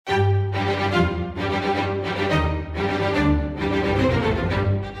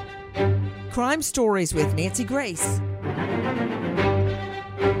Crime Stories with Nancy Grace.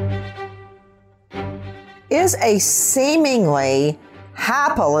 Is a seemingly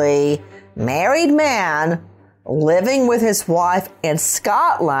happily married man living with his wife in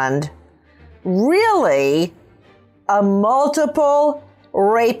Scotland really a multiple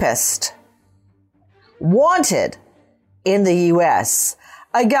rapist? Wanted in the U.S.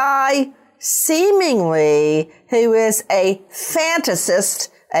 A guy seemingly who is a fantasist,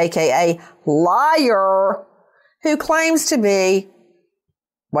 aka liar, who claims to be,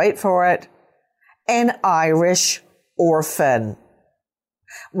 wait for it, an Irish orphan.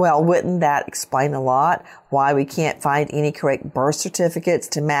 Well, wouldn't that explain a lot why we can't find any correct birth certificates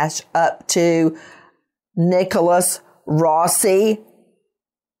to match up to Nicholas Rossi,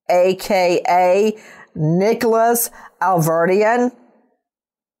 aka Nicholas Alverdian?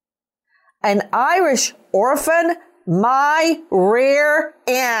 An Irish orphan? My rear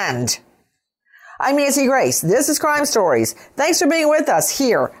end. I'm Nancy Grace. This is Crime Stories. Thanks for being with us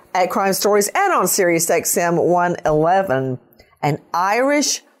here at Crime Stories and on Sirius XM 111. An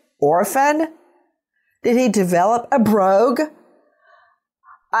Irish orphan? Did he develop a brogue?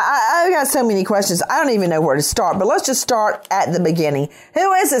 I got so many questions. I don't even know where to start, but let's just start at the beginning.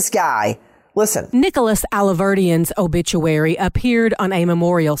 Who is this guy? Listen. Nicholas Alverdian's obituary appeared on a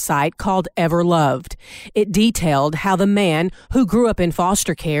memorial site called Ever Loved. It detailed how the man, who grew up in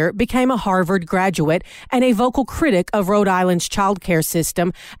foster care, became a Harvard graduate and a vocal critic of Rhode Island's child care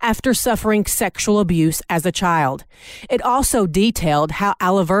system after suffering sexual abuse as a child. It also detailed how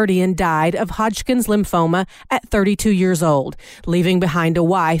Alverdian died of Hodgkin's lymphoma at 32 years old, leaving behind a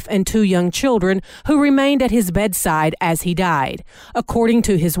wife and 2 young children who remained at his bedside as he died. According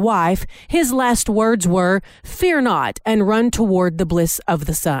to his wife, his last words were, "Fear not, and run toward the bliss of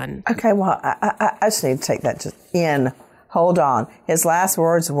the Son." Okay, well, I just need to take that just in. Hold on. His last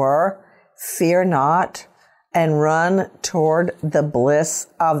words were, "Fear not, and run toward the bliss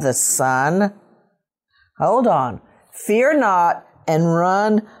of the Son." Hold on. Fear not, and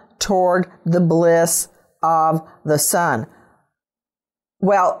run toward the bliss of the Son.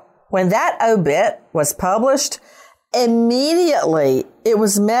 Well, when that obit was published, immediately it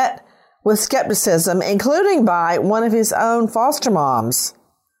was met with skepticism, including by one of his own foster moms.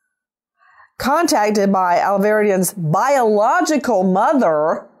 Contacted by Alverdian's biological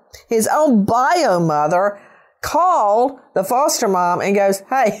mother, his own bio mother, called the foster mom and goes,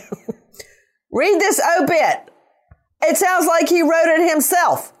 "Hey, read this obit. It sounds like he wrote it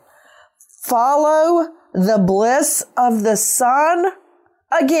himself. Follow the bliss of the Son."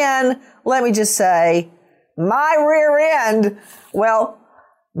 Again, let me just say, my rear end. Well,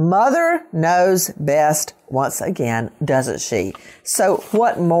 mother knows best once again, doesn't she? So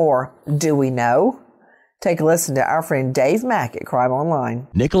what more do we know? Take a listen to our friend Dave Mack at Crime Online.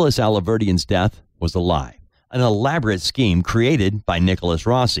 Nicholas Alverdian's death was a lie, an elaborate scheme created by Nicholas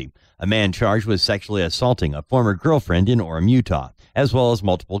Rossi, a man charged with sexually assaulting a former girlfriend in Orem, Utah, as well as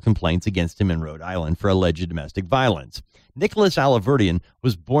multiple complaints against him in Rhode Island for alleged domestic violence. Nicholas Alverdian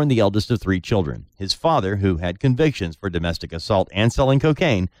was born the eldest of 3 children. His father, who had convictions for domestic assault and selling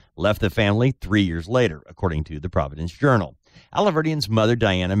cocaine, left the family 3 years later, according to the Providence Journal. Alverdian's mother,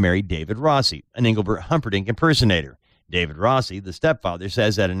 Diana, married David Rossi, an Engelbert Humperdinck impersonator. David Rossi, the stepfather,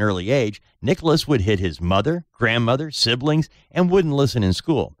 says at an early age, Nicholas would hit his mother, grandmother, siblings, and wouldn't listen in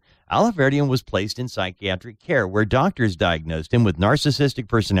school. Alverdian was placed in psychiatric care where doctors diagnosed him with narcissistic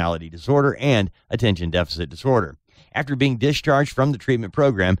personality disorder and attention deficit disorder. After being discharged from the treatment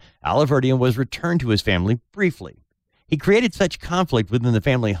program, Alverdian was returned to his family briefly. He created such conflict within the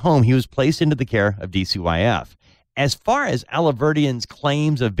family home, he was placed into the care of DCYF. As far as Alverdian's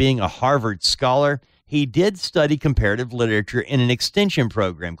claims of being a Harvard scholar, he did study comparative literature in an extension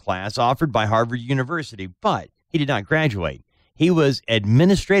program class offered by Harvard University, but he did not graduate. He was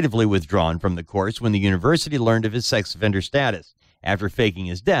administratively withdrawn from the course when the university learned of his sex offender status. After faking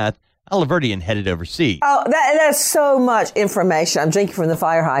his death, Alverdian headed overseas. Oh, that's so much information. I'm drinking from the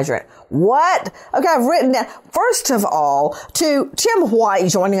fire hydrant. What? Okay, I've written down. First of all, to Tim White,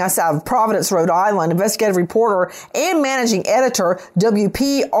 joining us out of Providence, Rhode Island, investigative reporter and managing editor,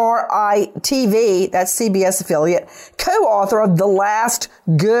 WPRI-TV, that's CBS affiliate, co-author of The Last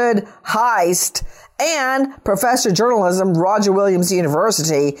Good Heist, and professor of journalism, Roger Williams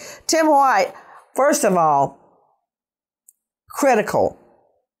University. Tim White, first of all, critical.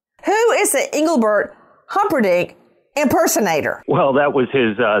 Who is the Engelbert Humperdinck impersonator? Well, that was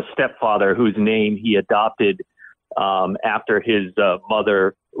his stepfather, whose name he adopted after his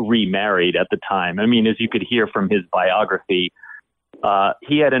mother remarried at the time. I mean, as you could hear from his biography,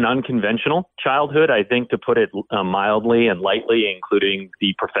 He had an unconventional childhood, I think, to put it mildly and lightly, including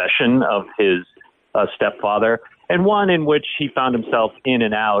the profession of his stepfather, and one in which he found himself in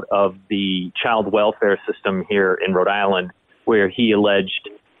and out of the child welfare system here in Rhode Island, where he alleged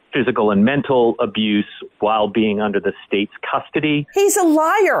physical and mental abuse while being under the state's custody. He's a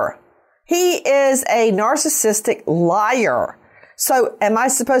liar. He is a narcissistic liar. So am I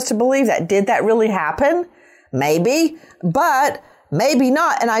supposed to believe that? Did that really happen? Maybe, but maybe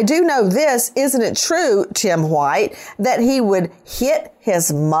not. And I do know this, isn't it true, Tim White, that he would hit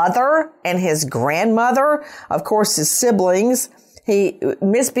his mother and his grandmother, of course, his siblings. He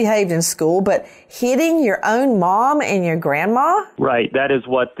misbehaved in school, but hitting your own mom and your grandma? Right. That is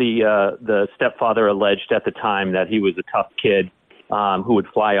what the stepfather alleged at the time, that he was a tough kid who would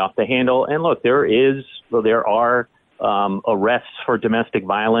fly off the handle. And look, there are arrests for domestic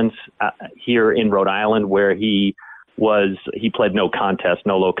violence here in Rhode Island where he pled no contest,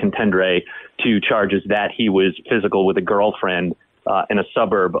 nolo contendere, to charges that he was physical with a girlfriend in a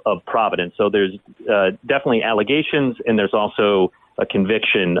suburb of Providence. So there's definitely allegations, and there's also a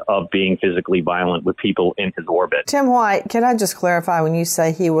conviction of being physically violent with people in his orbit. Tim White, can I just clarify, when you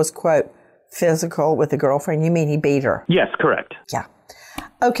say he was, quote, physical with a girlfriend, you mean he beat her? Yes, correct. Yeah.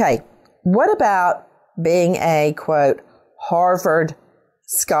 Okay. What about being a, quote, Harvard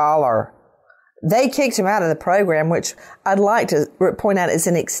scholar? They kicked him out of the program, which I'd like to point out is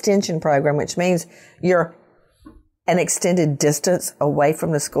an extension program, which means you're an extended distance away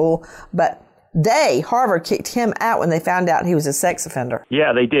from the school. But Harvard kicked him out when they found out he was a sex offender.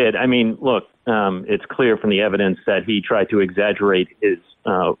 Yeah, they did. I mean, look, it's clear from the evidence that he tried to exaggerate his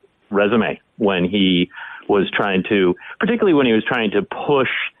resume when he was particularly when he was trying to push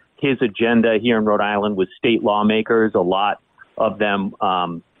his agenda here in Rhode Island with state lawmakers, a lot of them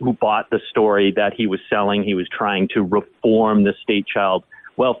who bought the story that he was selling. He was trying to reform the state child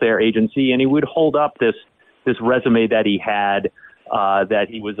welfare agency, and he would hold up this resume that he had, that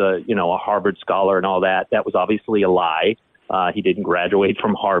he was a Harvard scholar and all that. That was obviously a lie. He didn't graduate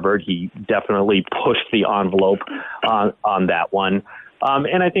from Harvard. He definitely pushed the envelope on that one.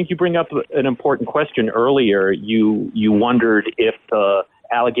 And I think you bring up an important question earlier. You wondered if the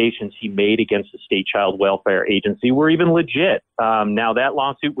allegations he made against the state child welfare agency were even legit. Now that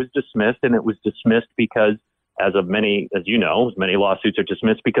lawsuit was dismissed, and it was dismissed because, as many lawsuits are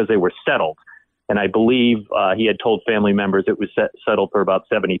dismissed because they were settled. And I believe he had told family members it was settled for about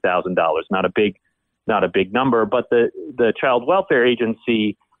 $70,000. Not a big number, but the child welfare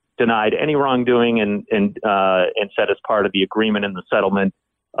agency denied any wrongdoing and said as part of the agreement in the settlement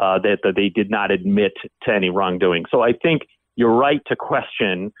that they did not admit to any wrongdoing. So I think you're right to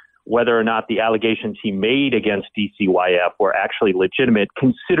question whether or not the allegations he made against DCYF were actually legitimate,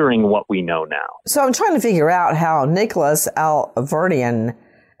 considering what we know now. So I'm trying to figure out how Nicholas Alverdian,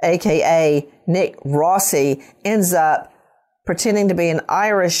 a.k.a. Nick Rossi, ends up pretending to be an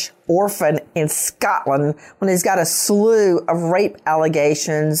Irish orphan in Scotland when he's got a slew of rape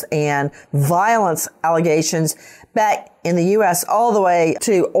allegations and violence allegations back in the U.S. all the way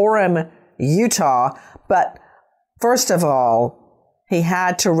to Orem, Utah. But first of all, he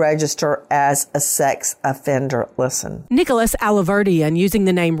had to register as a sex offender. Listen. Nicholas Alverdian, using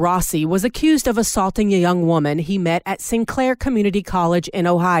the name Rossi, was accused of assaulting a young woman he met at Sinclair Community College in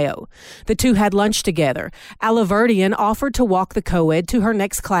Ohio. The two had lunch together. Alverdian offered to walk the co-ed to her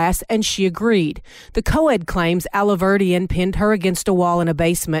next class, and she agreed. The co-ed claims Alverdian pinned her against a wall in a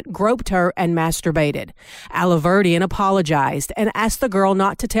basement, groped her, and masturbated. Alverdian apologized and asked the girl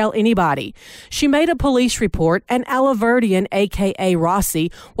not to tell anybody. She made a police report, and Alverdian, a.k.a.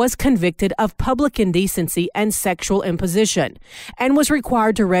 Rossi, was convicted of public indecency and sexual imposition and was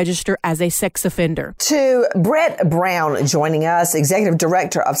required to register as a sex offender. To Brett Brown joining us, Executive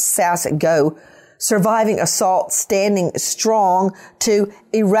Director of SAS Go, Surviving Assault, Standing Strong to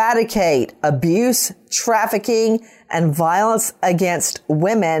eradicate abuse, trafficking, and violence against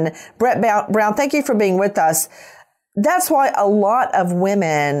women. Brett Brown, thank you for being with us. That's why a lot of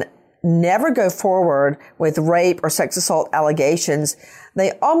women never go forward with rape or sex assault allegations.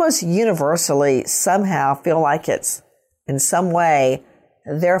 They almost universally somehow feel like it's in some way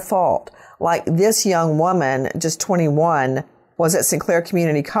their fault. Like this young woman, just 21, was at Sinclair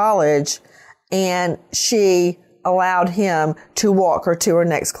Community College, and she allowed him to walk her to her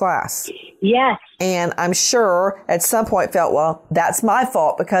next class. Yes. And I'm sure at some point felt, well, that's my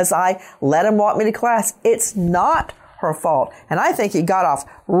fault because I let him walk me to class. It's not her fault. And I think he got off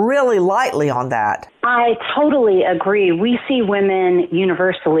really lightly on that. I totally agree. We see women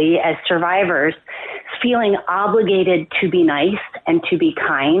universally as survivors feeling obligated to be nice and to be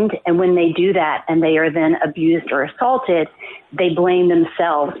kind. And when they do that and they are then abused or assaulted, they blame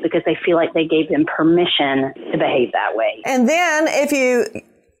themselves because they feel like they gave them permission to behave that way. And then if you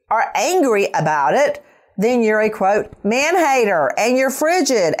are angry about it, then you're a, quote, man-hater, and you're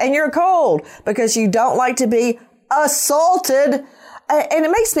frigid, and you're cold because you don't like to be assaulted. And it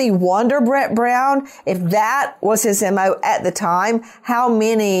makes me wonder, Brett Brown, if that was his MO at the time, how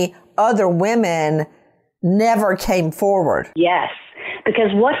many other women never came forward. Yes,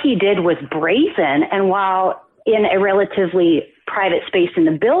 because what he did was brazen, and while in a relatively private space in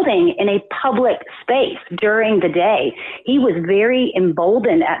the building, in a public space during the day, he was very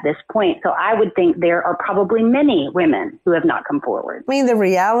emboldened at this point. So I would think there are probably many women who have not come forward. I mean, the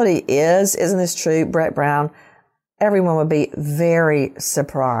reality is, isn't this true, Brett Brown? Everyone would be very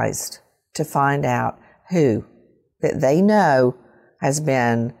surprised to find out who that they know has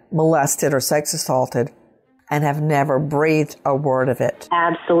been molested or sex assaulted and have never breathed a word of it.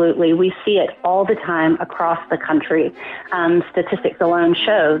 Absolutely. We see it all the time across the country. Statistics alone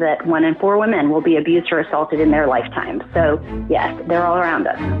show that 1 in 4 women will be abused or assaulted in their lifetime. So, yes, they're all around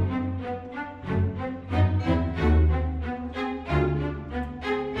us.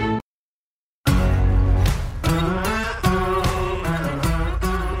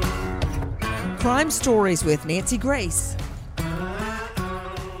 Crime Stories with Nancy Grace.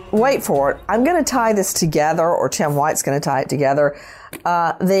 Wait for it. I'm going to tie this together, or Tim White's going to tie it together.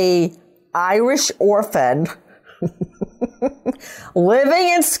 The Irish orphan living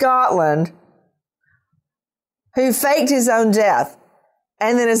in Scotland who faked his own death.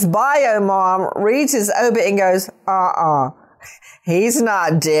 And then his bio mom reads his obit and goes, he's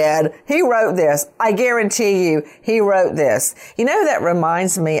not dead. He wrote this. I guarantee you he wrote this. You know, that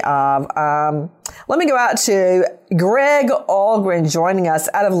reminds me of, let me go out to Greg Algren joining us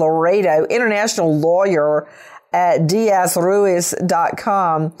out of Laredo, international lawyer at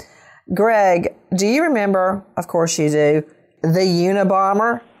diazruiz.com. Greg, do you remember, of course you do, the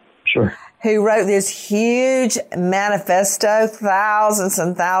Unabomber? Sure. Who wrote this huge manifesto, thousands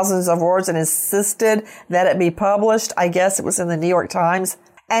and thousands of words, and insisted that it be published. I guess it was in the New York Times.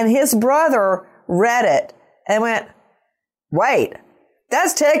 And his brother read it and went, wait,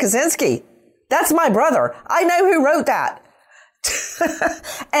 that's Ted Kaczynski. That's my brother. I know who wrote that.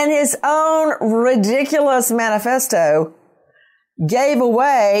 And his own ridiculous manifesto gave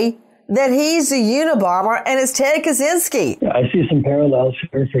away that he's a Unabomber and it's Ted Kaczynski. Yeah, I see some parallels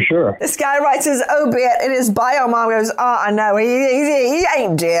here for sure. This guy writes his obit and his bio mom goes, I know, he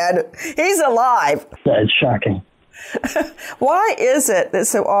ain't dead. He's alive. It's shocking. Why is it that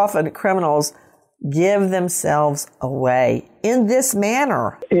so often criminals give themselves away in this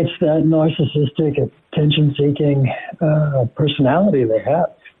manner? It's that narcissistic, attention-seeking personality they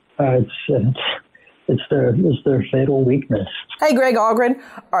have. It's their fatal weakness. Hey, Greg Algren,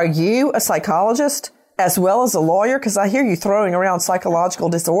 are you a psychologist as well as a lawyer? Because I hear you throwing around psychological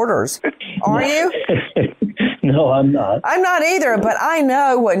disorders. Are you? No, I'm not. I'm not either, but I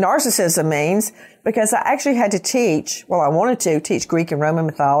know what narcissism means because I actually had to teach, I wanted to teach Greek and Roman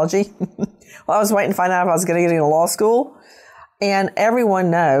mythology. I was waiting to find out if I was going to get into law school. And everyone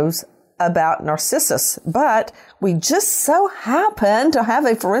knows about Narcissus, but we just so happen to have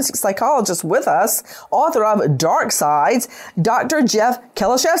a forensic psychologist with us, author of Dark Sides, Dr. Jeff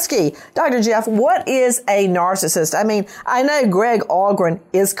Kalashevsky. Dr. Jeff, what is a narcissist? I mean, I know Greg Algren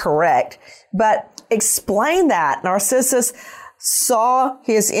is correct, but explain that. Narcissus saw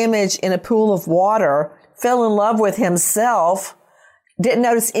his image in a pool of water, fell in love with himself, didn't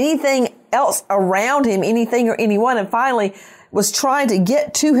notice anything else around him, anything or anyone, and finally was trying to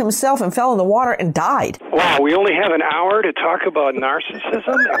get to himself and fell in the water and died. Wow, we only have an hour to talk about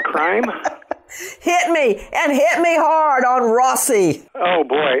narcissism and crime? Hit me hard on Rossi. Oh,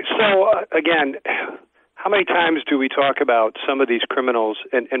 boy. So, again, how many times do we talk about some of these criminals,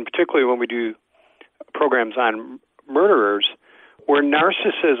 and particularly when we do programs on murderers, where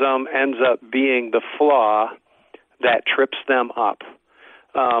narcissism ends up being the flaw that trips them up?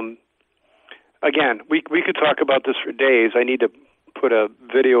 Again, we could talk about this for days. I need to put a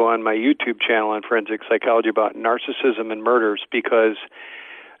video on my YouTube channel on forensic psychology about narcissism and murders because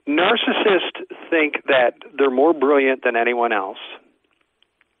narcissists think that they're more brilliant than anyone else.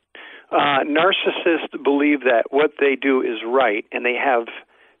 Narcissists believe that what they do is right, and they have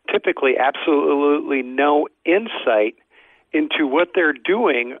typically absolutely no insight into what they're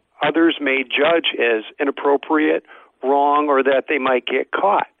doing others may judge as inappropriate, wrong, or that they might get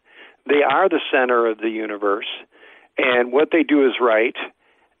caught. They are the center of the universe, and what they do is right,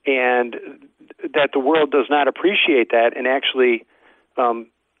 and that the world does not appreciate that and actually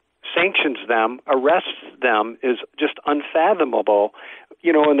sanctions them, arrests them, is just unfathomable.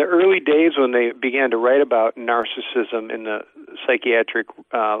 You know, in the early days when they began to write about narcissism in the psychiatric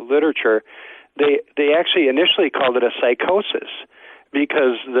literature, they actually initially called it a psychosis,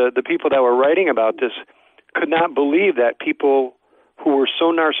 because the people that were writing about this could not believe that people who were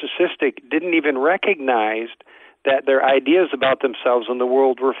so narcissistic didn't even recognize that their ideas about themselves and the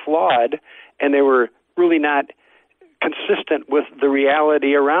world were flawed, and they were really not consistent with the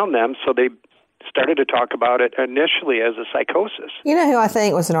reality around them, so they started to talk about it initially as a psychosis. You know who I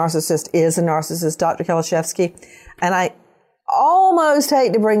think is a narcissist, Dr. Kalashevsky? And I almost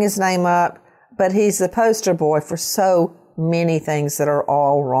hate to bring his name up, but he's the poster boy for so many things that are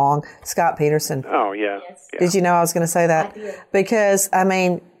all wrong. Scott Peterson. Oh, yeah. Yes. Yeah. Did you know I was going to say that? Because, I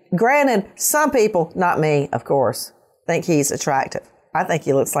mean, granted, some people, not me, of course, think he's attractive. I think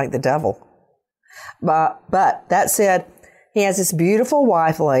he looks like the devil. But that said, he has this beautiful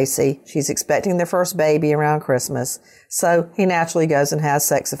wife, Lacey. She's expecting their first baby around Christmas. So he naturally goes and has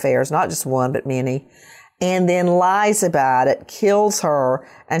sex affairs, not just one, but many. And then lies about it, kills her,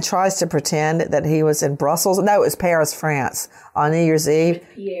 and tries to pretend that he was in Brussels. No, it was Paris, France, on New Year's Eve.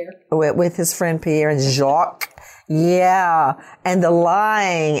 Pierre. With his friend Pierre and Jacques. Yeah. And the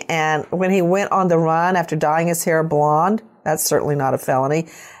lying. And when he went on the run after dyeing his hair blonde, that's certainly not a felony.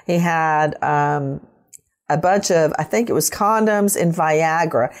 He had a bunch of, I think it was condoms and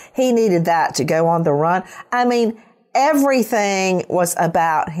Viagra. He needed that to go on the run. I mean, everything was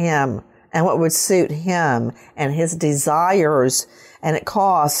about him and what would suit him and his desires. And it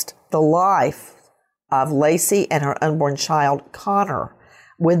cost the life of Lacey and her unborn child, Connor.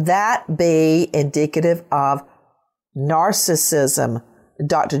 Would that be indicative of narcissism,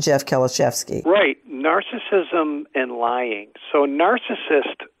 Dr. Jeff Kalashevsky? Right. Narcissism and lying. So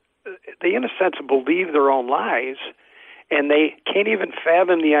narcissists, they in a sense believe their own lies, and they can't even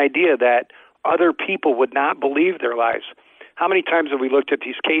fathom the idea that other people would not believe their lies. How many times have we looked at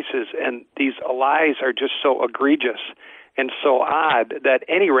these cases and these lies are just so egregious and so odd that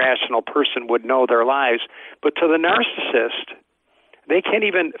any rational person would know their lies, but to the narcissist, they can't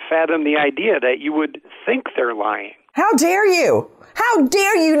even fathom the idea that you would think they're lying. How dare you? How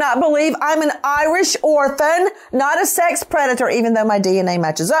dare you not believe I'm an Irish orphan, not a sex predator, even though my DNA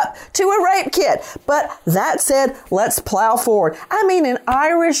matches up to a rape kit. But that said, let's plow forward. I mean, an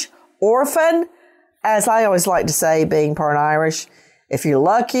Irish orphan, as I always like to say, being part Irish, if you're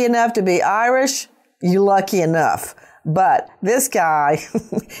lucky enough to be Irish, you're lucky enough. But this guy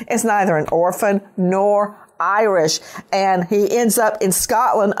is neither an orphan nor Irish, and he ends up in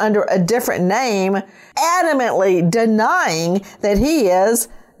Scotland under a different name, adamantly denying that he is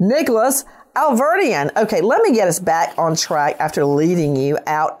Nicholas Alverdian. Okay, let me get us back on track after leading you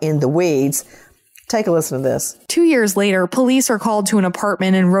out in the weeds. Take a listen to this. 2 years later, police are called to an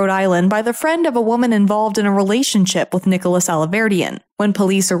apartment in Rhode Island by the friend of a woman involved in a relationship with Nicholas Alverdian. When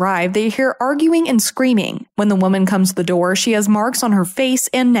police arrive, they hear arguing and screaming. When the woman comes to the door, she has marks on her face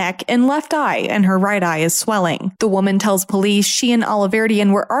and neck and left eye, and her right eye is swelling. The woman tells police she and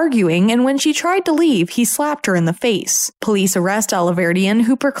Alverdian were arguing, and when she tried to leave, he slapped her in the face. Police arrest Alverdian,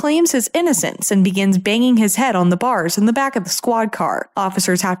 who proclaims his innocence and begins banging his head on the bars in the back of the squad car.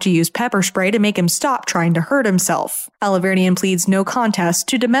 Officers have to use pepper spray to make him stop trying to hurt himself. Alverdian pleads no contest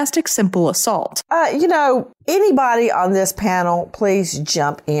to domestic simple assault. Anybody on this panel, please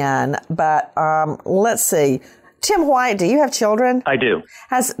jump in. But let's see. Tim White, do you have children? I do.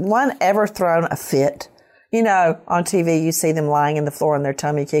 Has one ever thrown a fit? You know, on TV, you see them lying in the floor on their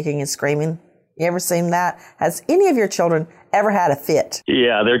tummy kicking and screaming. You ever seen that? Has any of your children ever had a fit?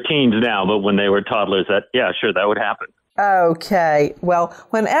 Yeah, they're teens now, but when they were toddlers, that would happen. Okay. Well,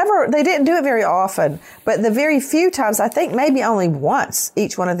 whenever, they didn't do it very often, but the very few times, I think maybe only once,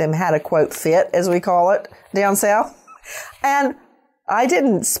 each one of them had a, quote, fit, as we call it, down south. And I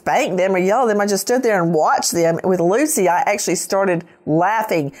didn't spank them or yell at them. I just stood there and watched them. With Lucy, I actually started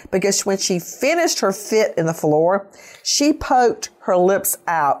laughing because when she finished her fit in the floor, she poked her lips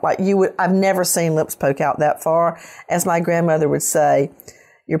out like you would. I've never seen lips poke out that far. As my grandmother would say,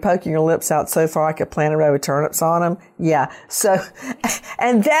 you're poking your lips out so far I could plant a row of turnips on them. Yeah. So,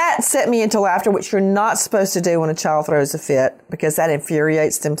 and that set me into laughter, which you're not supposed to do when a child throws a fit because that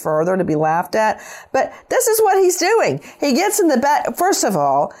infuriates them further to be laughed at. But this is what he's doing. He gets in the back. First of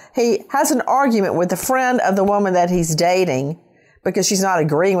all, he has an argument with the friend of the woman that he's dating because she's not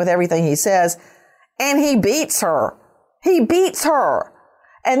agreeing with everything he says. And he beats her. He beats her.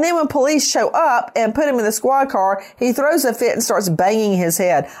 And then when police show up and put him in the squad car, he throws a fit and starts banging his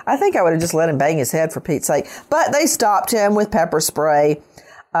head. I think I would have just let him bang his head for Pete's sake. But they stopped him with pepper spray.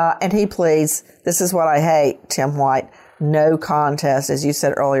 And he pleads, this is what I hate, Tim White, no contest, as you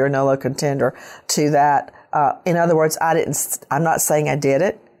said earlier, no low contender to that. In other words, I'm not saying I did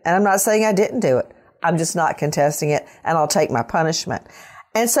it, and I'm not saying I didn't do it. I'm just not contesting it, and I'll take my punishment.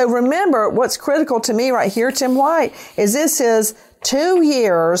 And so remember, what's critical to me right here, Tim White, is this is 2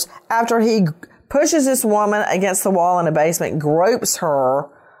 years after he pushes this woman against the wall in a basement, gropes her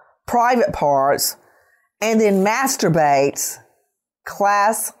private parts, and then masturbates.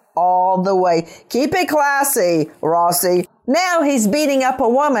 Class all the way. Keep it classy, Rossi. Now he's beating up a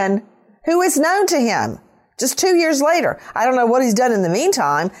woman who is known to him. Just 2 years later. I don't know what he's done in the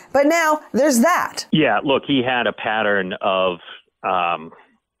meantime, but now there's that. Yeah, look, he had a pattern of,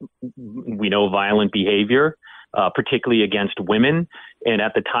 we know, violent behavior, particularly against women. And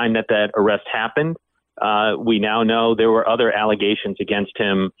at the time that arrest happened, we now know there were other allegations against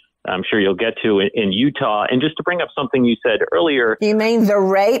him, I'm sure you'll get to, in Utah. And just to bring up something you said earlier. You mean the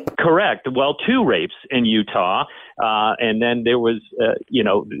rape? Correct. Well, 2 rapes in Utah. And then there was,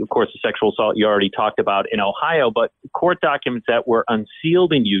 of course, the sexual assault you already talked about in Ohio, but court documents that were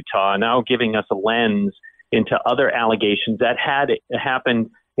unsealed in Utah are now giving us a lens into other allegations that had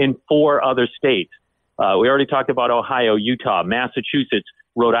happened in 4 other states. We already talked about Ohio, Utah, Massachusetts,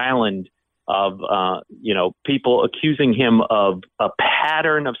 Rhode Island, of, people accusing him of a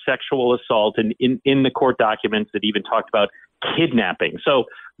pattern of sexual assault and in the court documents that even talked about kidnapping. So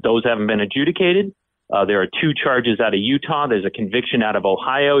those haven't been adjudicated. There are 2 charges out of Utah. There's a conviction out of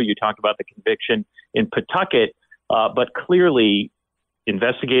Ohio. You talked about the conviction in Pawtucket. But clearly,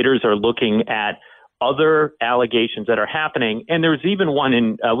 investigators are looking at other allegations that are happening. And there's even one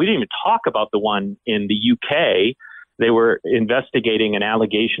we didn't even talk about the one in the UK. They were investigating an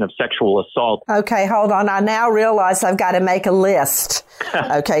allegation of sexual assault. Okay, hold on. I now realize I've got to make a list.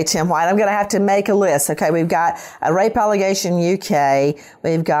 Okay, Tim White, I'm going to have to make a list. Okay, we've got a rape allegation UK.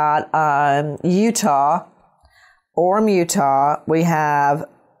 We've got Utah, Orem, Utah. We have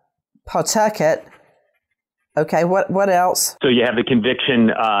Pawtucket. Okay, what else? So you have the conviction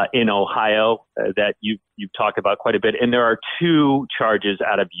in Ohio that you've talked about quite a bit. And there are 2 charges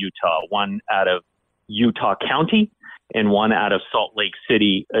out of Utah, one out of Utah County and one out of Salt Lake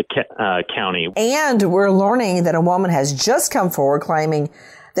City County. And we're learning that a woman has just come forward claiming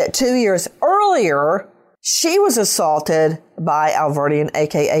that 2 years earlier, she was assaulted by Alverdian,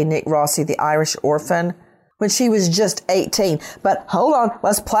 a.k.a. Nick Rossi, the Irish orphan, when she was just 18. But hold on,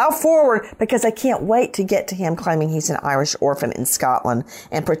 let's plow forward because I can't wait to get to him claiming he's an Irish orphan in Scotland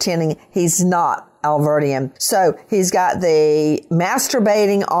and pretending he's not Alverdian. So he's got the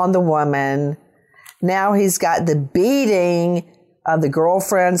masturbating on the woman. Now he's got the beating of the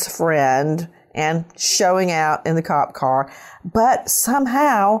girlfriend's friend and showing out in the cop car. But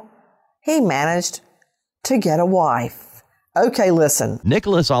somehow he managed to get a wife. Okay, listen.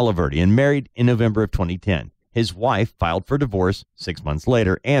 Nicholas Oliverdian married in November of 2010. His wife filed for divorce 6 months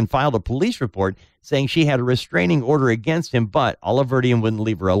later and filed a police report saying she had a restraining order against him, but Oliverdian wouldn't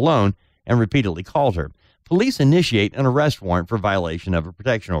leave her alone and repeatedly called her. Police initiate an arrest warrant for violation of a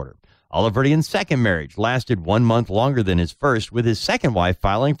protection order. Oliverdian's second marriage lasted 1 month longer than his first, with his second wife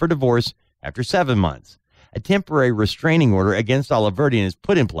filing for divorce after 7 months. A temporary restraining order against Oliverdian is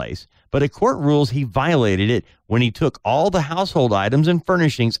put in place, but a court rules he violated it when he took all the household items and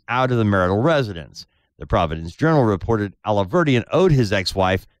furnishings out of the marital residence. The Providence Journal reported Oliverdian owed his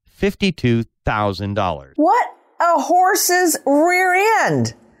ex-wife $52,000. What a horse's rear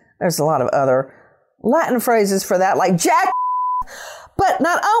end! There's a lot of other Latin phrases for that, like jack. But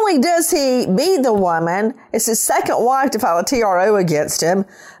not only does he beat the woman, it's his second wife to file a TRO against him,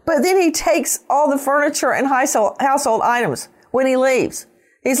 but then he takes all the furniture and household items when he leaves.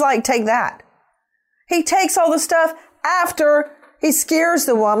 He's like, take that. He takes all the stuff after he scares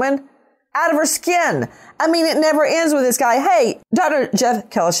the woman out of her skin. I mean, it never ends with this guy. Hey, Dr.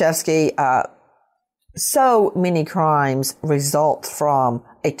 Jeff Kalashevsky, so many crimes result from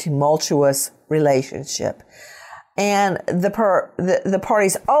a tumultuous relationship. And the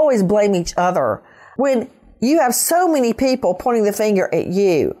parties always blame each other. When you have so many people pointing the finger at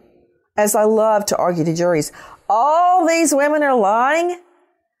you, as I love to argue to juries, all these women are lying,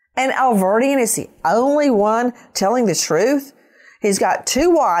 and Alverdian is the only one telling the truth. He's got 2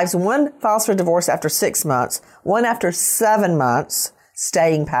 wives. One files for divorce after 6 months, one after 7 months,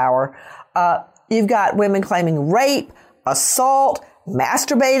 staying power. You've got women claiming rape, assault,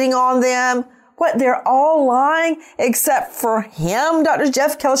 masturbating on them. What, they're all lying except for him, Dr.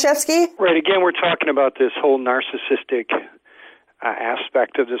 Jeff Kalashevsky? Right. Again, we're talking about this whole narcissistic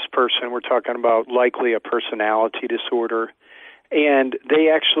aspect of this person. We're talking about likely a personality disorder. And they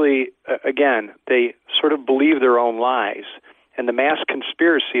actually, again, they sort of believe their own lies. And the mass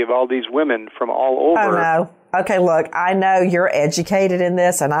conspiracy of all these women from all over okay, look, I know you're educated in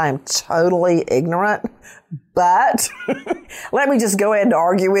this and I am totally ignorant, but let me just go ahead and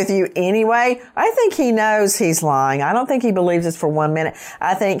argue with you anyway. I think he knows he's lying. I don't think he believes this for 1 minute.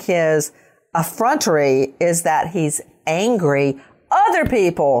 I think his effrontery is that he's angry other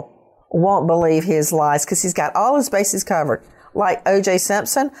people won't believe his lies because he's got all his bases covered. Like O.J.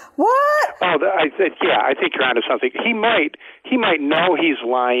 Simpson? What? Oh, I think you're onto something. He might know he's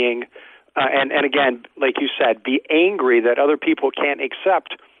lying, and again, like you said, be angry that other people can't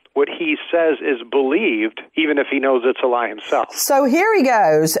accept what he says is believed, even if he knows it's a lie himself. So here he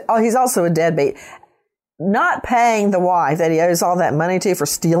goes. Oh, he's also a deadbeat. Not paying the wife that he owes all that money to for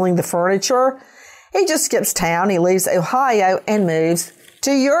stealing the furniture. He just skips town. He leaves Ohio and moves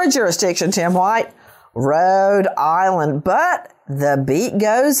to your jurisdiction, Tim White, Rhode Island. But the beat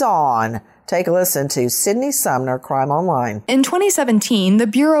goes on. Take a listen to Sydney Sumner, Crime Online. In 2017, the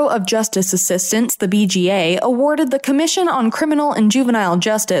Bureau of Justice Assistance, the BJA, awarded the Commission on Criminal and Juvenile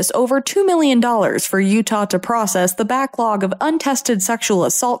Justice over $2 million for Utah to process the backlog of untested sexual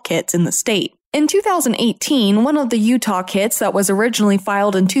assault kits in the state. In 2018, one of the Utah kits that was originally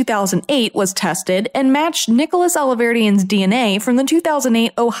filed in 2008 was tested and matched Nicholas Alaverdian's DNA from the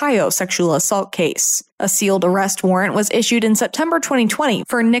 2008 Ohio sexual assault case. A sealed arrest warrant was issued in September 2020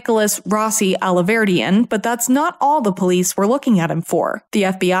 for Nicholas Rossi Alaverdian, but that's not all the police were looking at him for. The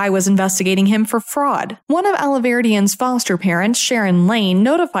FBI was investigating him for fraud. One of Alaverdian's foster parents, Sharon Lane,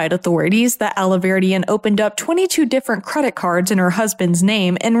 notified authorities that Alaverdian opened up 22 different credit cards in her husband's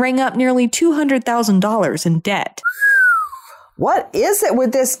name and rang up nearly $200,000 in debt. What is it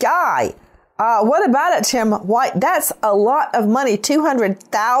with this guy? What about it, Tim White? That's a lot of money,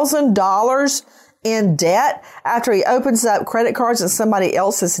 $200,000 in debt after he opens up credit cards in somebody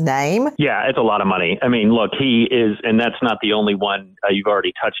else's name? Yeah, it's a lot of money. I mean, look, he is, and that's not the only one. You've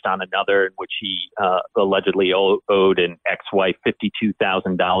already touched on another in which he allegedly owed an ex-wife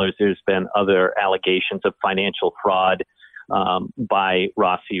 $52,000. There's been other allegations of financial fraud by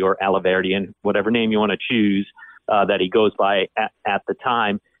Rossi or Alaverdian, whatever name you want to choose, that he goes by at the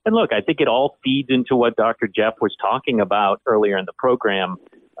time. And look, I think it all feeds into what Dr. Jeff was talking about earlier in the program,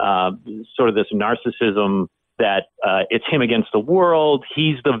 sort of this narcissism that it's him against the world.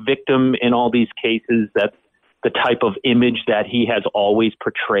 He's the victim in all these cases. That's the type of image that he has always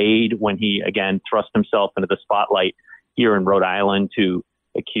portrayed when he, again, thrust himself into the spotlight here in Rhode Island to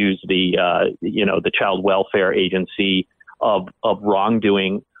accuse the Child Welfare Agency of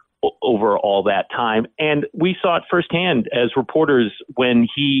wrongdoing over all that time. And we saw it firsthand as reporters when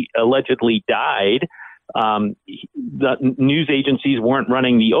he allegedly died. The news agencies weren't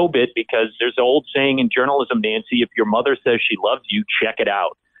running the obit because there's an old saying in journalism, Nancy, if your mother says she loves you, check it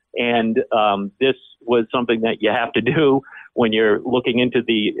out. And this was something that you have to do when you're looking into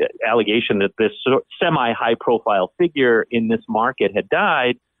the allegation that this semi-high profile figure in this market had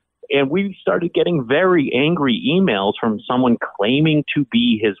died. And we started getting very angry emails from someone claiming to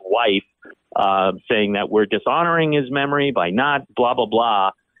be his wife, saying that we're dishonoring his memory by not blah, blah,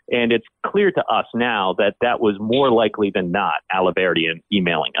 blah. And it's clear to us now that that was more likely than not Alaverdian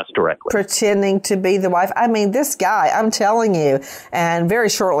emailing us directly. Pretending to be the wife. I mean, this guy, I'm telling you, and very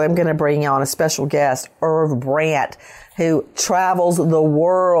shortly I'm going to bring on a special guest, Irv Brandt, who travels the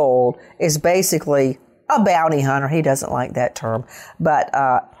world, is basically a bounty hunter. He doesn't like that term, but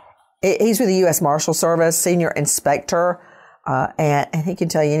he's with the U.S. Marshal Service, senior inspector, and he can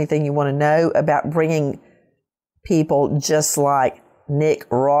tell you anything you want to know about bringing people just like Nick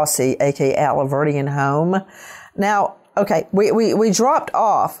Rossi, a.k.a. Alaverdian, home. Now, okay, we dropped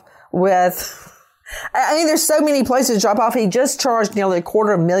off with, I mean, there's so many places to drop off. He just charged nearly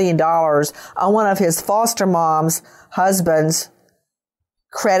 $250,000 on one of his foster mom's husband's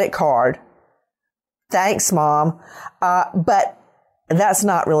credit card. Thanks, Mom. But that's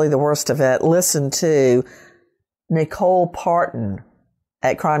not really the worst of it. Listen to Nicole Parton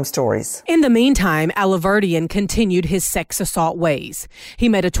at Crime Stories. In the meantime, Alaverdian continued his sex assault ways. He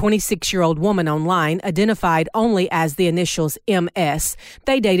met a 26-year-old woman online, identified only as the initials MS.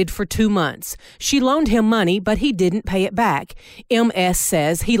 They dated for 2 months. She loaned him money, but he didn't pay it back. MS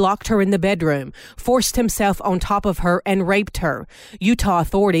says he locked her in the bedroom, forced himself on top of her, and raped her. Utah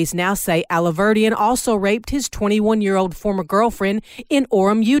authorities now say Alaverdian also raped his 21-year-old former girlfriend in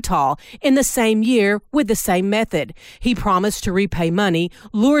Orem, Utah, in the same year with the same method. He promised to repay money,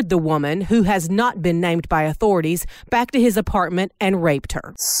 lured the woman, who has not been named by authorities, back to his apartment and raped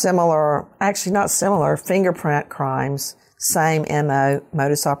her. Similar, actually not similar, fingerprint crimes, same MO,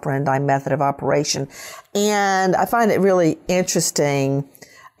 modus operandi, method of operation. And I find it really interesting,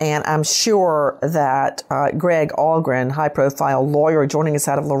 and I'm sure that Greg Algren, high-profile lawyer joining us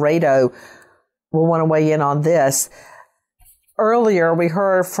out of Laredo, will want to weigh in on this. Earlier, we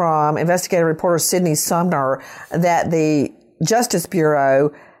heard from investigative reporter Sydney Sumner that the Justice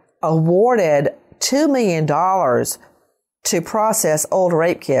Bureau awarded $2 million to process old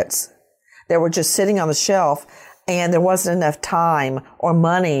rape kits that were just sitting on the shelf, and there wasn't enough time or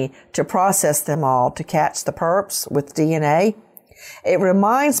money to process them all to catch the perps with DNA. It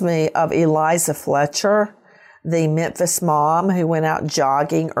reminds me of Eliza Fletcher, the Memphis mom who went out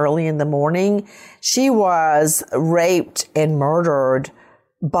jogging early in the morning. She was raped and murdered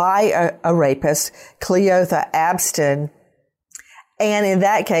by a rapist, Cleotha Abston. And in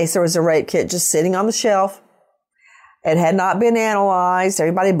that case, there was a rape kit just sitting on the shelf. It had not been analyzed.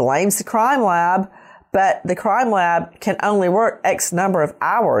 Everybody blames the crime lab, but the crime lab can only work X number of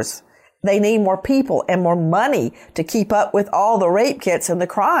hours. They need more people and more money to keep up with all the rape kits and the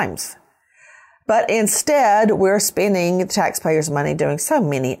crimes. But instead, we're spending taxpayers' money doing so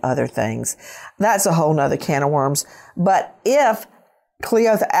many other things. That's a whole nother can of worms. But if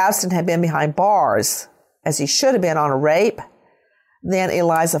Cleotha Abston had been behind bars, as he should have been on a rape, then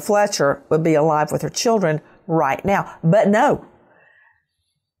Eliza Fletcher would be alive with her children right now. But no.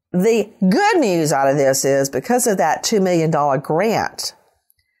 The good news out of this is because of that $2 million grant,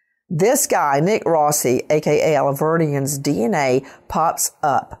 this guy, Nick Rossi, a.k.a. Alaverdian's DNA pops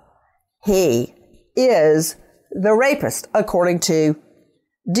up. He is the rapist, according to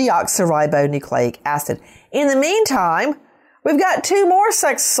deoxyribonucleic acid. In the meantime, we've got 2 more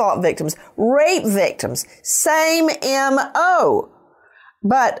sex assault victims, rape victims, same M.O.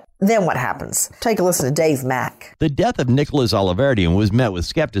 But then what happens? Take a listen to Dave Mack. The death of Nicholas Alaverdian was met with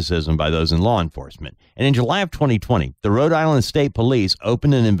skepticism by those in law enforcement. And in July of 2020, the Rhode Island State Police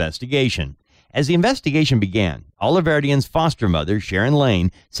opened an investigation. As the investigation began, Alaverdian's foster mother, Sharon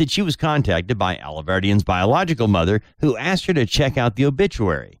Lane, said she was contacted by Alaverdian's biological mother, who asked her to check out the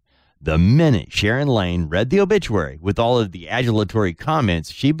obituary. The minute Sharon Lane read the obituary with all of the adulatory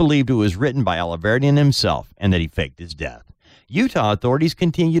comments, she believed it was written by Alaverdian himself and that he faked his death. Utah authorities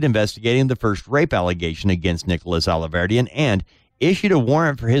continued investigating the first rape allegation against Nicholas Alaverdian and issued a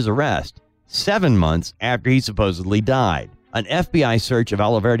warrant for his arrest 7 months after he supposedly died. An FBI search of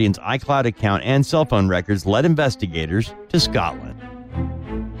Alaverdian's iCloud account and cell phone records led investigators to Scotland.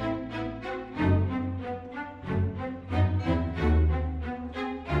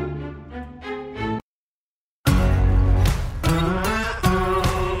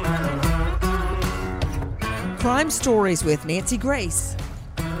 Crime Stories with Nancy Grace.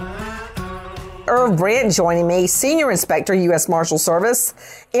 Irv Brandt joining me, Senior Inspector, U.S. Marshal Service,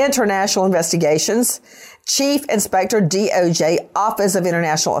 International Investigations, Chief Inspector, DOJ, Office of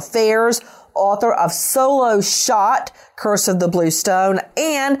International Affairs, author of Solo Shot, Curse of the Blue Stone,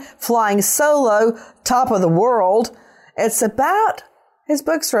 and Flying Solo, Top of the World. His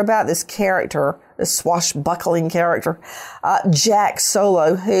books are about this character, this swashbuckling character, Jack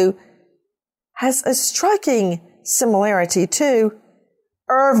Solo, who has a striking similarity to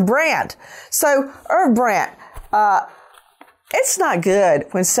Irv Brandt. So, Irv Brandt, it's not good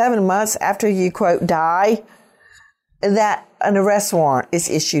when 7 months after you, quote, die, that an arrest warrant is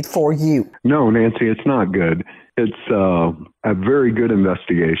issued for you. No, Nancy, it's not good. It's a very good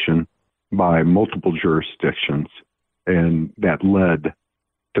investigation by multiple jurisdictions, and that led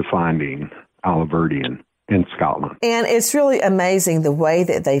to finding Alaverdian in Scotland. And it's really amazing the way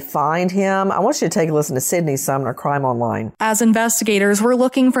that they find him. I want you to take a listen to Sydney Sumner, Crime Online. As investigators were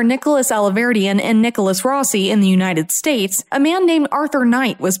looking for Nicholas Alaverdian and Nicholas Rossi in the United States, a man named Arthur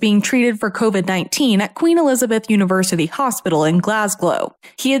Knight was being treated for COVID-19 at Queen Elizabeth University Hospital in Glasgow.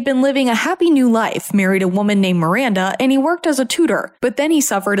 He had been living a happy new life, married a woman named Miranda, and he worked as a tutor. But then he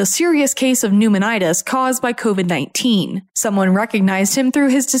suffered a serious case of pneumonitis caused by COVID-19. Someone recognized him through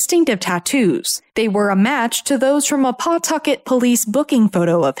his distinctive tattoos. They were a match to those from a Pawtucket police booking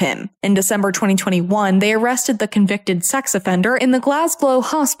photo of him. In December 2021, they arrested the convicted sex offender in the Glasgow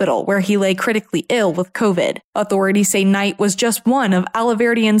hospital where he lay critically ill with COVID. Authorities say Knight was just one of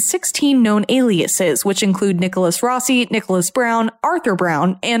Alaverdian's 16 known aliases, which include Nicholas Rossi, Nicholas Brown,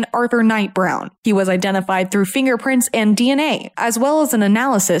 and Arthur Knight Brown. He was identified through fingerprints and DNA, as well as an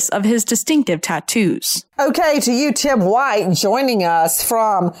analysis of his distinctive tattoos. Okay, to you, Tim White, joining us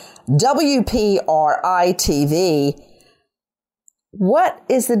from WPRI-TV. What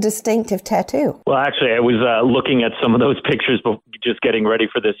is the distinctive tattoo? Well, actually, I was looking at some of those pictures just getting ready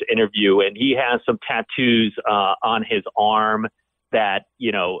for this interview, and he has some tattoos on his arm that,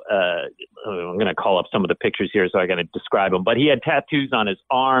 I'm going to call up some of the pictures here so I'm going to describe them. But he had tattoos on his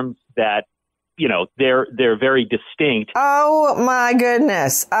arms that, they're very distinct. Oh, my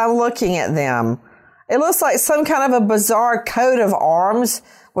goodness. I'm looking at them. It looks like some kind of a bizarre coat of arms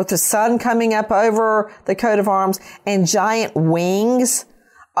with the sun coming up over the coat of arms and giant wings.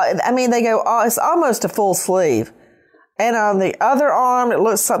 I mean, they go, it's almost a full sleeve. And on the other arm, it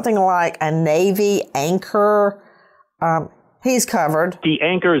looks something like a Navy anchor. He's covered. The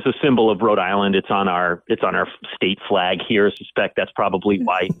anchor is a symbol of Rhode Island. It's on our state flag here. I suspect that's probably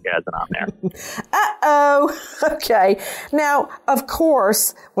why he has it on there. Uh-oh. Okay. Now, of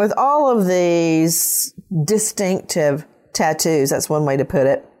course, with all of these distinctive tattoos, that's one way to put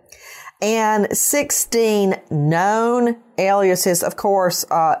it, and 16 known aliases, of course,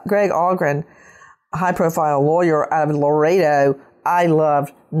 Greg Algren, a high-profile lawyer out of Laredo, I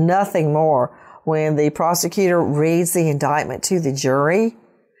loved nothing more when the prosecutor reads the indictment to the jury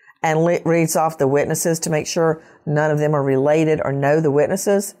and reads off the witnesses to make sure none of them are related or know the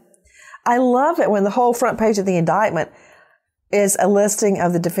witnesses. I love it when the whole front page of the indictment is a listing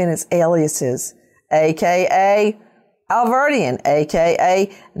of the defendant's aliases, a.k.a. Alverdian,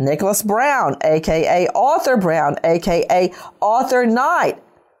 a.k.a. Nicholas Brown, a.k.a. Arthur Brown, a.k.a. Arthur Knight.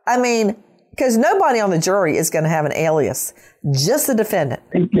 I mean, because nobody on the jury is going to have an alias, just the defendant.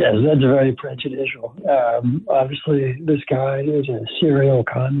 Yes, that's very prejudicial. Obviously, this guy is a serial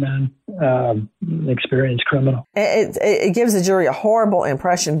con man, experienced criminal. It gives the jury a horrible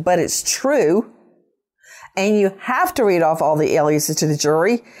impression, but it's true. And you have to read off all the aliases to the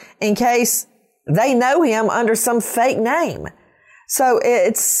jury in case they know him under some fake name. So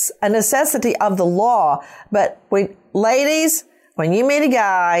it's a necessity of the law. But ladies, when you meet a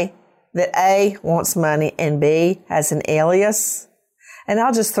guy that A, wants money, and B, has an alias, and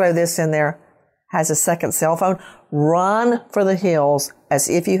I'll just throw this in there, has a second cell phone, run for the hills as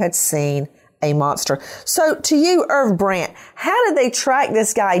if you had seen a monster. So to you, Irv Brandt, how did they track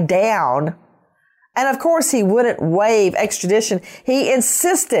this guy down? And of course, he wouldn't waive extradition. He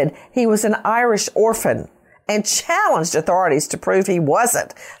insisted he was an Irish orphan and challenged authorities to prove he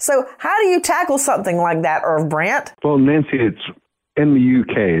wasn't. So how do you tackle something like that, Irv Brandt? Well, Nancy, in the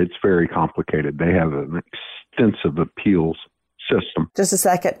UK, it's very complicated. They have an extensive appeals system. Just a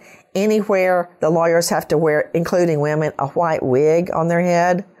second. Anywhere the lawyers have to wear, including women, a white wig on their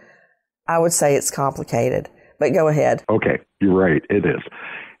head, I would say it's complicated. But go ahead. Okay, you're right. It is.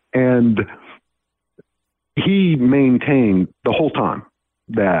 And he maintained the whole time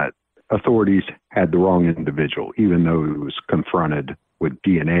that authorities had the wrong individual, even though he was confronted with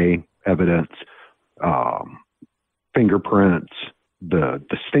DNA evidence, fingerprints, the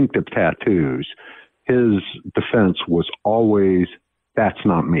distinctive tattoos. His defense was always, that's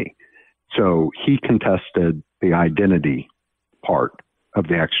not me. So he contested the identity part of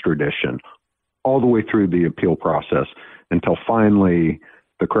the extradition all the way through the appeal process until finally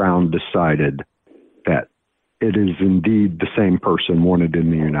the Crown decided that it is indeed the same person wanted in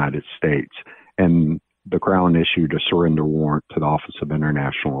the United States. And the Crown issued a surrender warrant to the Office of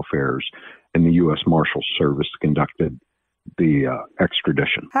International Affairs, and the U.S. Marshals Service conducted the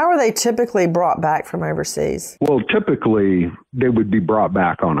extradition. How are they typically brought back from overseas? Well, typically they would be brought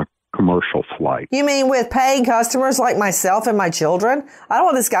back on a commercial flight. You mean with paying customers like myself and my children? I don't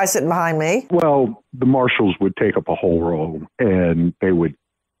want this guy sitting behind me. Well, the marshals would take up a whole row and they would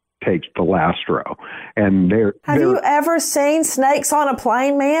take the last row. And Have you ever seen snakes on a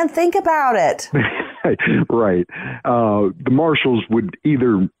plane, man? Think about it. Right. The marshals would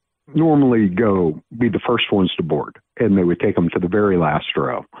either normally be the first ones to board, and they would take them to the very last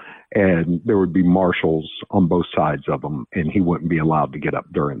row. And there would be marshals on both sides of them, and he wouldn't be allowed to get up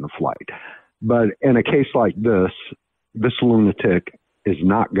during the flight. But in a case like this lunatic is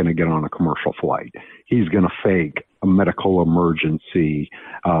not going to get on a commercial flight. He's going to fake a medical emergency.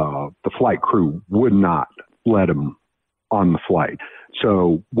 The flight crew would not let him on the flight.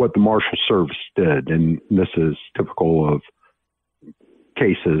 So what the Marshal Service did, and this is typical of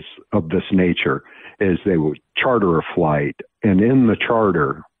cases of this nature, is they would charter a flight, and in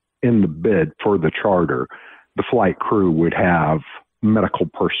the bid for the charter, the flight crew would have medical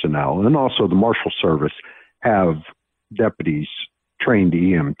personnel, and also the Marshal Service have deputies, trained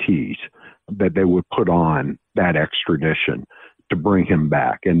EMTs, that they would put on that extradition to bring him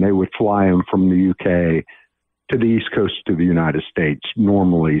back. And they would fly him from the UK to the East Coast to the United States,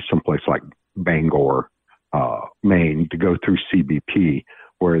 normally someplace like Bangor, Maine, to go through CBP,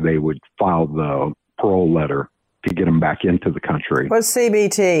 where they would file the parole letter to get him back into the country. What's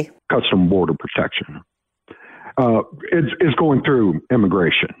CBT? Custom Border Protection. It's going through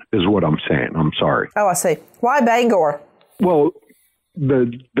immigration, is what I'm saying. I'm sorry. Oh, I see. Why Bangor? Well,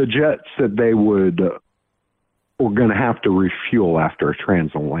 the jets that they were going to have to refuel after a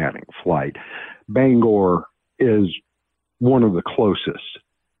transatlantic flight, Bangor is one of the closest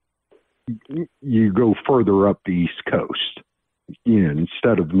you go further up the East Coast,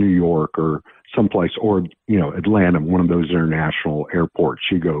 instead of New York or someplace, or, Atlanta, one of those international airports,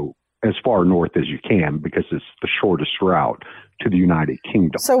 you go as far north as you can because it's the shortest route to the United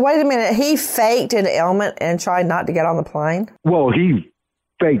Kingdom. So wait a minute, he faked an ailment and tried not to get on the plane? Well, he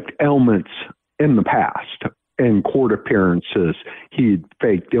faked ailments in the past. In court appearances, he'd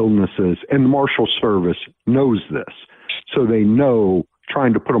faked illnesses, and the Marshal Service knows this. So they know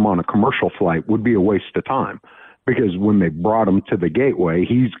trying to put him on a commercial flight would be a waste of time, because when they brought him to the gateway,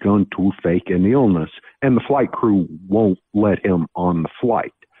 he's going to fake an illness, and the flight crew won't let him on the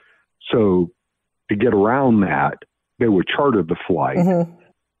flight. So to get around that, they would charter the flight,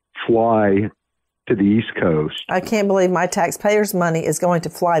 fly to the East Coast. I can't believe my taxpayers' money is going to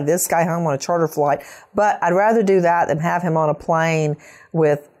fly this guy home on a charter flight, but I'd rather do that than have him on a plane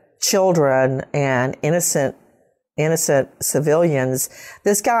with children and innocent civilians.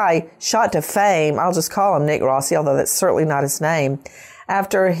 This guy shot to fame, I'll just call him Nick Rossi, although that's certainly not his name,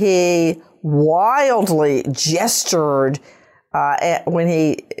 after he wildly gestured when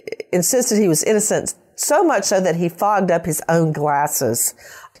he insisted he was innocent, so much so that he fogged up his own glasses.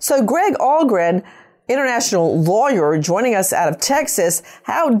 So Greg Algren, international lawyer, joining us out of Texas,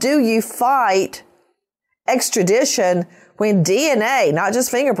 how do you fight extradition when DNA, not just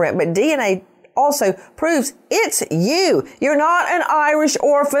fingerprint, but DNA also proves it's you? You're not an Irish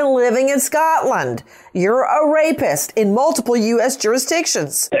orphan living in Scotland. You're a rapist in multiple U.S.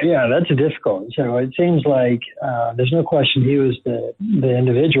 jurisdictions. Yeah, that's difficult. So it seems like there's no question he was the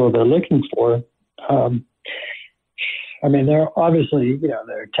individual they're looking for. There are obviously,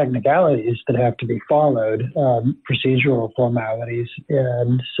 there are technicalities that have to be followed, procedural formalities.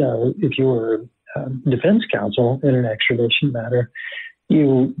 And so if you were defense counsel in an extradition matter,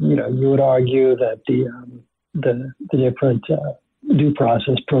 you would argue that the different due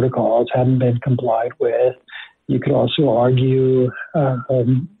process protocols hadn't been complied with. You could also argue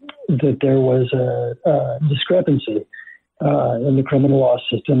that there was a discrepancy in the criminal law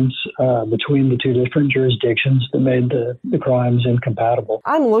systems between the two different jurisdictions that made the crimes incompatible.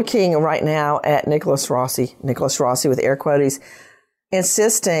 I'm looking right now at Nicholas Rossi with air quotes,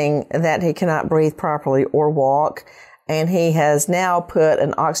 insisting that he cannot breathe properly or walk. And he has now put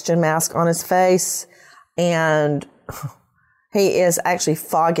an oxygen mask on his face, and he is actually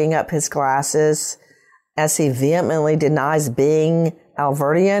fogging up his glasses as he vehemently denies being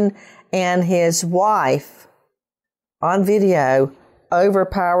Alverdian. And his wife, on video,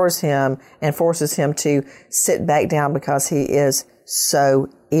 overpowers him and forces him to sit back down because he is so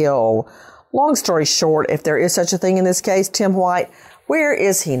ill. Long story short, if there is such a thing in this case, Tim White, where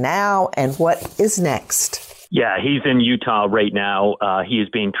is he now and what is next? Yeah, he's in Utah right now. He is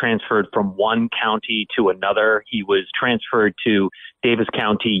being transferred from one county to another. He was transferred to Davis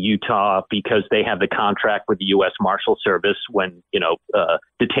County, Utah, because they have the contract with the U.S. Marshal Service. When,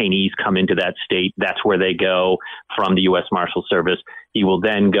 detainees come into that state, that's where they go from the U.S. Marshal Service. He will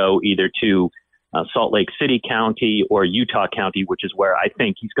then go either to Salt Lake City County or Utah County, which is where I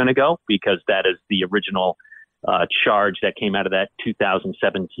think he's going to go, because that is the original charge that came out of that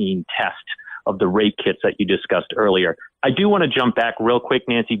 2017 test of the rape kits that you discussed earlier. I do want to jump back real quick,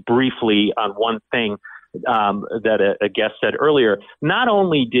 Nancy, briefly on one thing that a guest said earlier. Not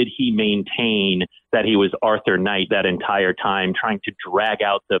only did he maintain that he was Arthur Knight that entire time, trying to drag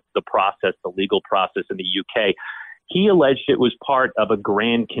out the process, the legal process in the UK, he alleged it was part of a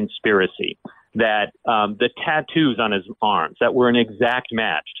grand conspiracy, that the tattoos on his arms that were an exact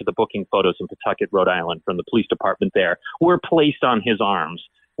match to the booking photos in Pawtucket, Rhode Island from the police department there were placed on his arms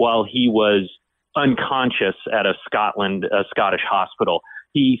while he was unconscious at a Scottish hospital.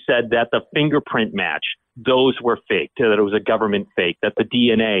 He said that the fingerprint match, those were fake, that it was a government fake, that the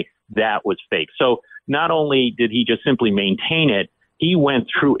DNA, that was fake. So not only did he just simply maintain it, he went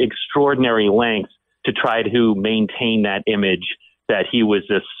through extraordinary lengths to try to maintain that image that he was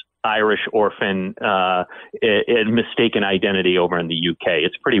this Irish orphan, mistaken identity over in the UK.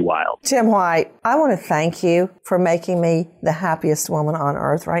 It's pretty wild. Tim White, I want to thank you for making me the happiest woman on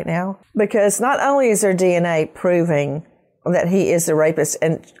earth right now, because not only is there DNA proving that he is the rapist,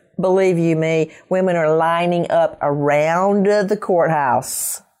 and believe you me, women are lining up around the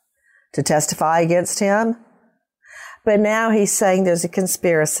courthouse to testify against him, but now he's saying there's a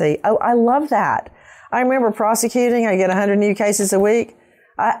conspiracy. Oh, I love that. I remember prosecuting. I get 100 new cases a week.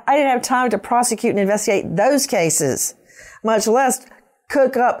 I didn't have time to prosecute and investigate those cases, much less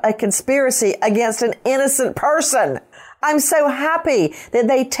cook up a conspiracy against an innocent person. I'm so happy that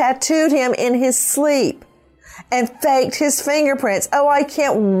they tattooed him in his sleep and faked his fingerprints. Oh, I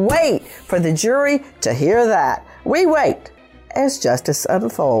can't wait for the jury to hear that. We wait as justice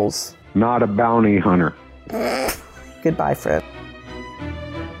unfolds. not a bounty hunter. Goodbye, Fred.